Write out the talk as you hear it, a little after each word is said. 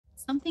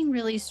Something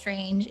really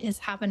strange is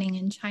happening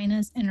in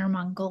China's Inner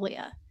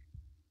Mongolia,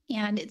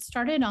 and it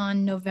started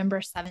on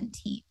November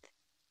 17th.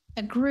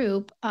 A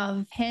group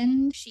of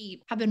hen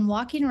sheep have been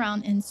walking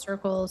around in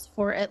circles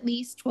for at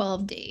least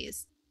 12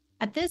 days.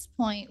 At this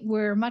point,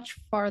 we're much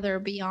farther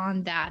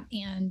beyond that,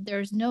 and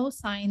there's no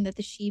sign that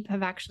the sheep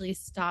have actually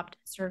stopped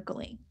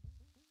circling.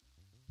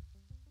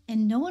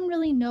 And no one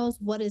really knows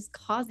what is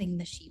causing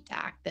the sheep to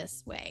act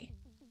this way.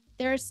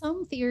 There are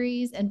some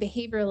theories and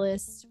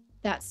behavioralists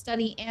that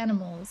study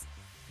animals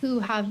who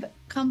have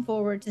come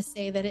forward to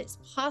say that it's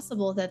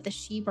possible that the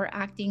sheep are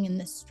acting in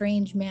this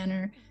strange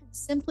manner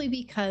simply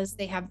because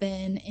they have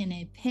been in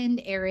a penned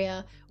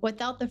area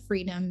without the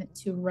freedom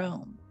to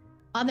roam.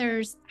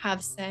 Others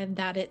have said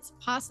that it's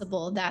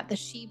possible that the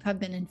sheep have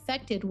been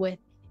infected with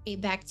a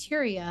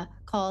bacteria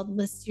called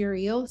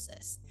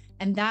listeriosis,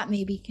 and that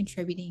may be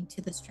contributing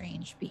to the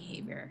strange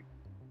behavior.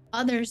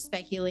 Others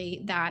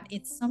speculate that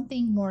it's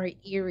something more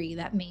eerie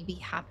that may be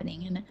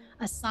happening and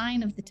a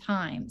sign of the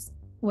times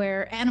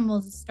where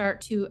animals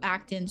start to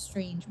act in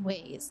strange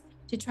ways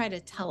to try to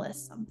tell us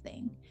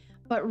something.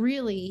 But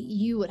really,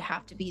 you would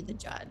have to be the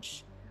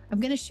judge. I'm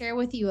going to share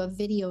with you a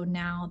video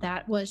now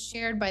that was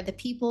shared by the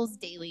People's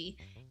Daily,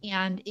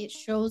 and it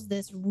shows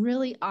this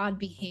really odd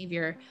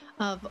behavior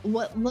of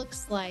what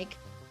looks like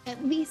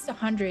at least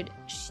 100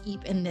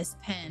 sheep in this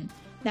pen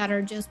that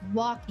are just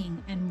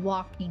walking and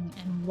walking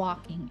and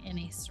walking in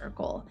a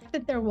circle.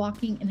 That they're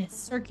walking in a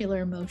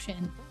circular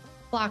motion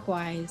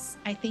clockwise,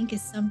 I think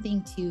is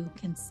something to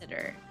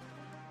consider.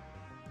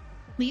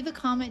 Leave a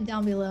comment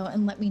down below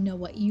and let me know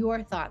what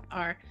your thoughts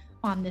are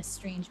on this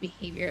strange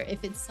behavior.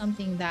 If it's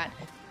something that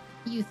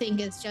you think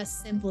is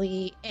just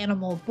simply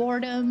animal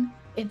boredom,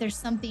 if there's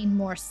something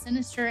more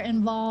sinister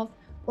involved,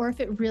 or if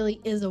it really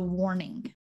is a warning.